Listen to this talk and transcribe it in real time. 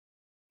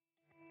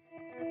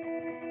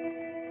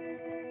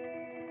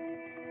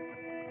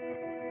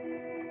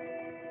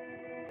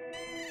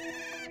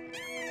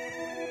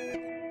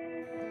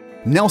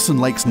Nelson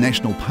Lakes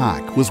National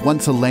Park was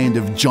once a land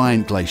of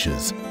giant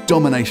glaciers,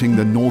 dominating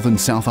the northern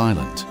South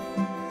Island.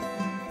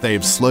 They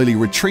have slowly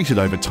retreated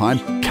over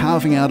time,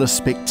 carving out a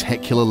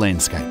spectacular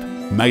landscape,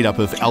 made up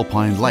of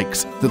alpine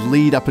lakes that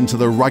lead up into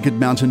the rugged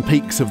mountain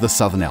peaks of the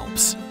Southern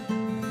Alps.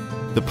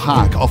 The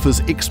park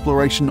offers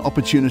exploration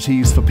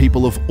opportunities for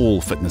people of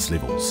all fitness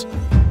levels.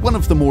 One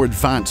of the more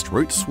advanced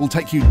routes will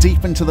take you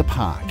deep into the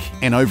park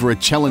and over a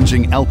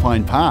challenging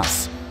alpine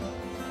pass.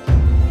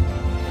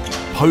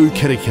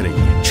 Poukirikiri,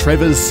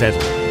 Travers Saddle.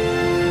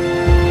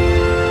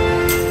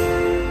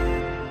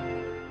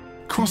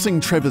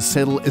 Crossing Travers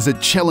Saddle is a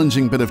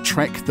challenging bit of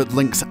track that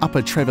links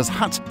Upper Travers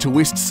Hut to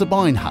West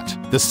Sabine Hut.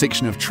 This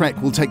section of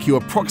track will take you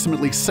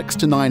approximately 6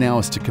 to 9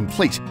 hours to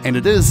complete, and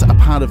it is a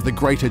part of the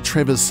greater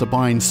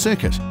Travers-Sabine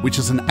Circuit, which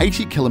is an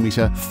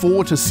 80-kilometre,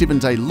 4 to 7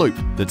 day loop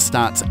that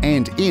starts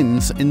and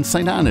ends in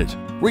St Arnaud.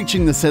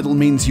 Reaching the saddle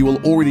means you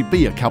will already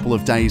be a couple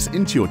of days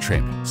into your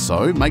tramp,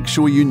 so make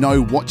sure you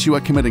know what you are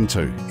committing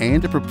to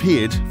and are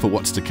prepared for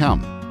what's to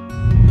come.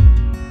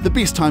 The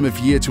best time of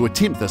year to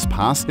attempt this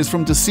pass is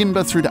from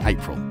December through to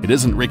April. It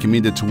isn't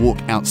recommended to walk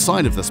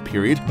outside of this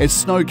period as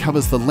snow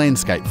covers the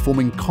landscape,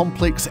 forming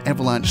complex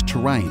avalanche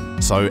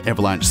terrain, so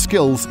avalanche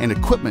skills and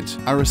equipment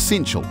are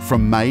essential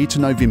from May to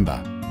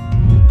November.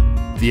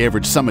 The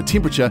average summer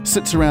temperature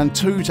sits around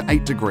 2 to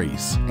 8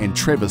 degrees, and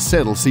Travers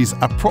Saddle sees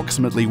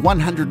approximately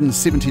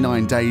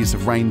 179 days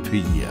of rain per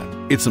year.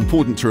 It's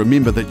important to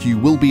remember that you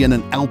will be in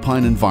an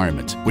alpine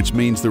environment, which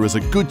means there is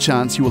a good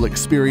chance you will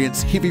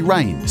experience heavy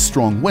rain,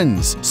 strong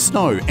winds,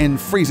 snow and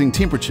freezing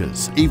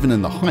temperatures, even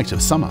in the height of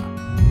summer.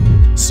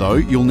 So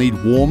you'll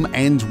need warm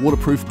and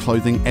waterproof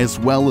clothing as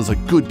well as a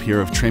good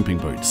pair of tramping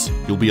boots.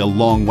 You'll be a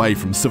long way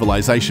from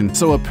civilization,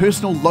 so a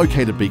personal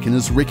locator beacon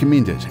is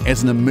recommended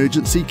as an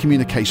emergency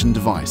communication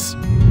device.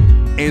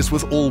 As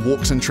with all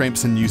walks and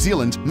tramps in New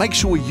Zealand, make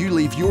sure you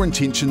leave your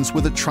intentions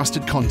with a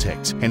trusted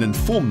contact and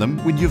inform them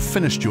when you've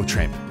finished your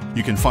tramp.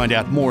 You can find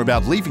out more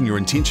about leaving your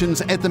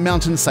intentions at the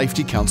Mountain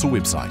Safety Council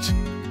website.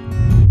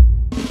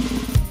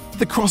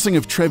 The crossing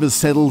of Travers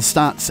Saddle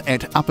starts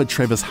at Upper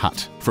Travers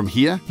Hut. From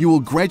here, you will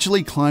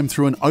gradually climb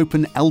through an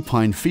open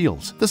alpine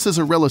field. This is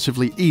a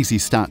relatively easy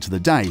start to the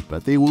day,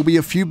 but there will be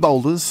a few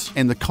boulders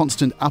and the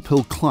constant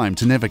uphill climb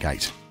to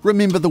navigate.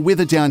 Remember, the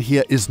weather down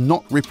here is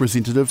not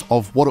representative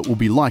of what it will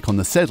be like on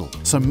the saddle,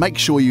 so make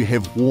sure you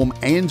have warm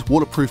and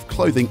waterproof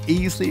clothing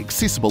easily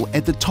accessible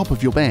at the top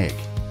of your bag.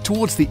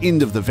 Towards the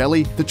end of the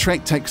valley, the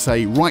track takes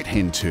a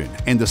right-hand turn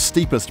and the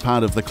steepest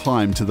part of the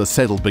climb to the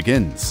saddle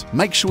begins.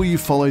 Make sure you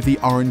follow the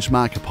orange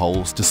marker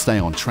poles to stay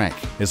on track,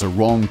 as a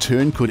wrong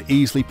turn could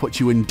easily put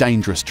you in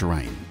dangerous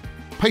terrain.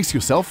 Pace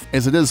yourself,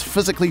 as it is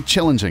physically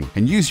challenging,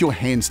 and use your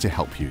hands to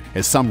help you,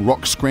 as some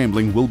rock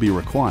scrambling will be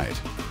required.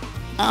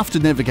 After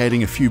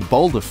navigating a few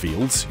boulder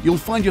fields, you'll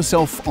find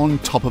yourself on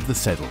top of the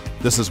saddle.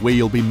 This is where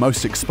you'll be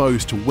most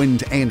exposed to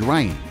wind and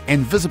rain,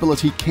 and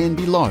visibility can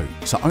be low,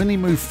 so only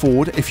move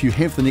forward if you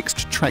have the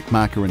next track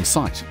marker in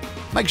sight.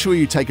 Make sure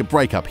you take a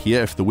break up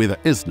here if the weather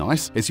is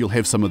nice, as you'll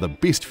have some of the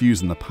best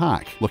views in the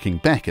park looking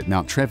back at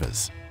Mount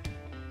Travers.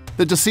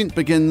 The descent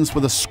begins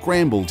with a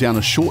scramble down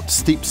a short,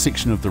 steep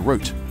section of the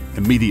route.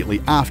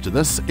 Immediately after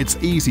this, it's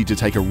easy to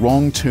take a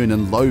wrong turn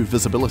in low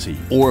visibility,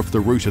 or if the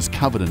route is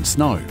covered in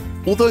snow.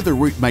 Although the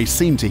route may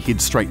seem to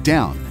head straight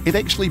down, it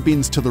actually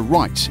bends to the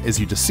right as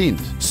you descend,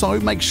 so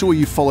make sure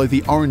you follow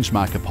the orange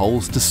marker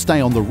poles to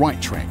stay on the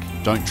right track.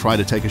 Don't try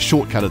to take a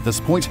shortcut at this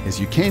point, as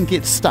you can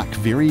get stuck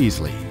very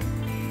easily.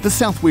 The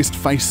southwest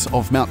face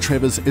of Mount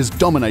Travers is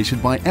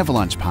dominated by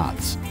avalanche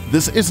paths.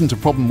 This isn't a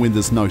problem when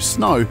there's no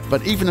snow,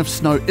 but even if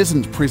snow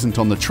isn't present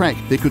on the track,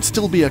 there could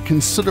still be a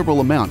considerable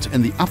amount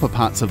in the upper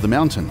parts of the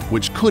mountain,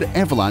 which could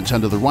avalanche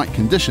under the right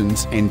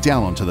conditions and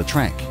down onto the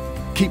track.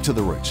 Keep to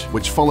the route,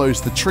 which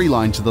follows the tree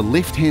line to the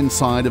left-hand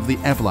side of the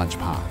avalanche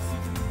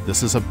path.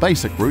 This is a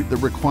basic route that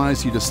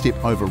requires you to step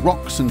over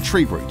rocks and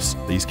tree roots.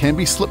 These can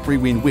be slippery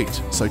when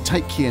wet, so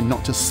take care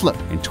not to slip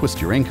and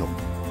twist your ankle.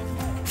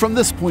 From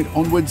this point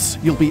onwards,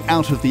 you'll be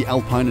out of the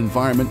alpine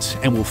environment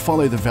and will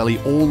follow the valley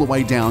all the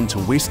way down to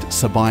West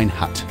Sabine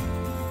Hut.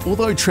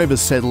 Although Travers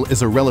Saddle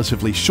is a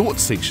relatively short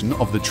section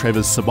of the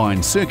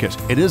Travers-Sabine Circuit,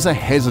 it is a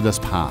hazardous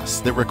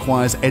pass that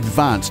requires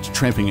advanced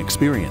tramping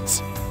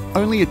experience.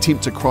 Only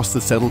attempt to cross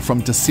the saddle from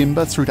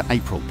December through to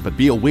April, but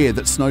be aware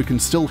that snow can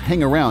still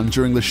hang around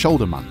during the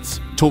shoulder months.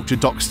 Talk to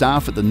dock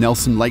staff at the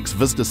Nelson Lakes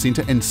Visitor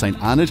Centre in St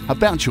Arnaud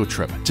about your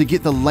trip to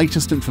get the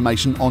latest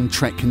information on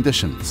track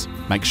conditions.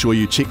 Make sure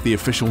you check the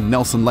official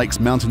Nelson Lakes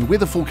mountain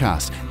weather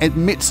forecast at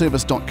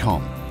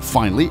MetService.com.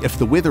 Finally, if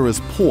the weather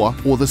is poor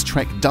or this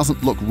track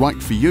doesn't look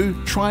right for you,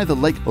 try the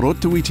Lake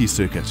Rotuiti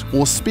circuit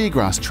or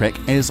Speargrass track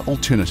as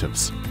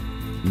alternatives.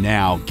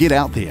 Now get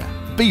out there,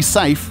 be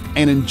safe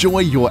and enjoy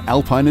your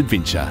alpine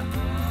adventure.